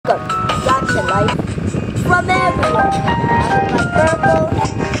purple.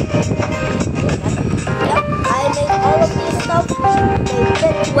 Yep, I made all of these stuff. They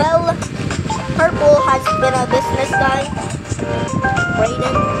fit well. Purple has been a business guy.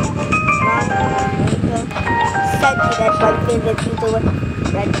 Brayden, said he that my favorite YouTuber.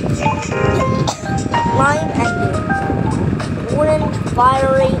 Red, lime and blue. Orange,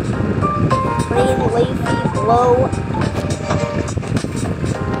 fiery, green, leafy, glow.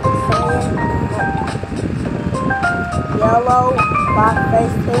 Yellow, black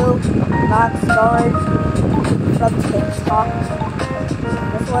face 2, black scarred from TikTok.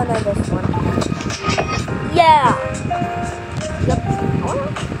 This one and this one. Yeah! Yep.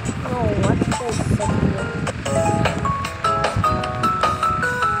 Oh, what's this here?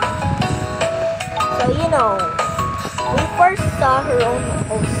 So, you know, we first saw her own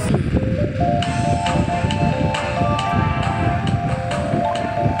OC.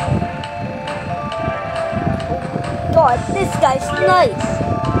 God, this guy's nice.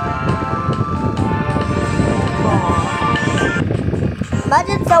 Aww.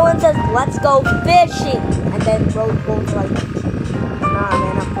 Imagine someone says, "Let's go fishing," and then Rose goes like, "Nah,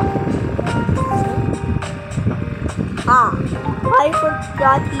 man, I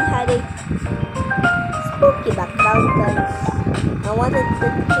forgot he had a spooky background, guys. I wanted to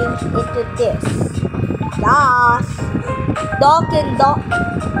change into this. Yes, dog and dog.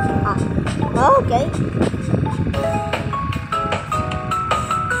 Okay.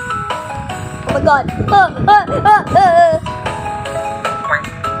 Oh my god.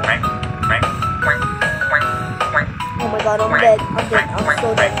 Oh my god, I'm dead. I'm so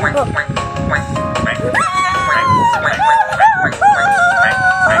dead. Oh my god,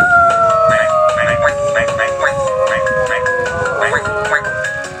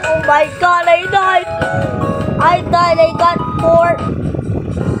 I died. I got bored.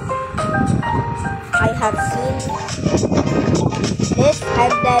 I have seen this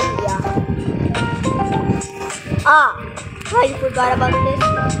and then yeah. I forgot about this.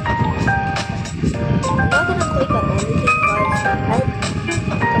 I'm not gonna click on anything because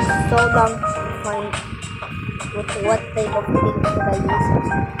it's so long to find what type of things should I use.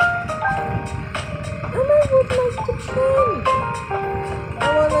 And I would like to change. I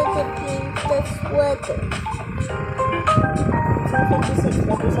would like to change the sweater. 56,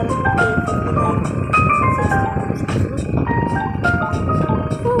 57, 58, 59, 60.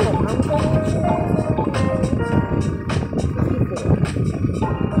 Oh, I'm going to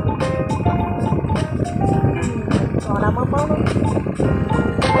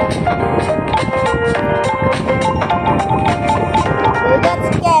let's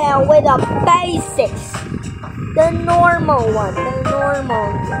get on with the basics. The normal one.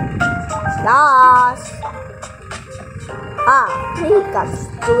 Yes. I got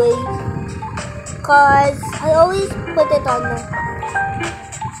straight. Cause I always put it on the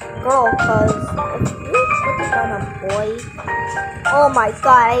girl. Cause if you put it on a boy, oh my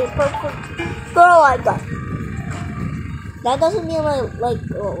god, girl I got. That doesn't mean I like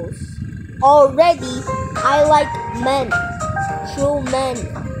girls. Already, I like men. True men.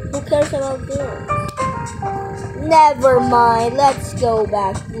 Who cares about girls? Never mind. Let's go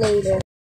back later.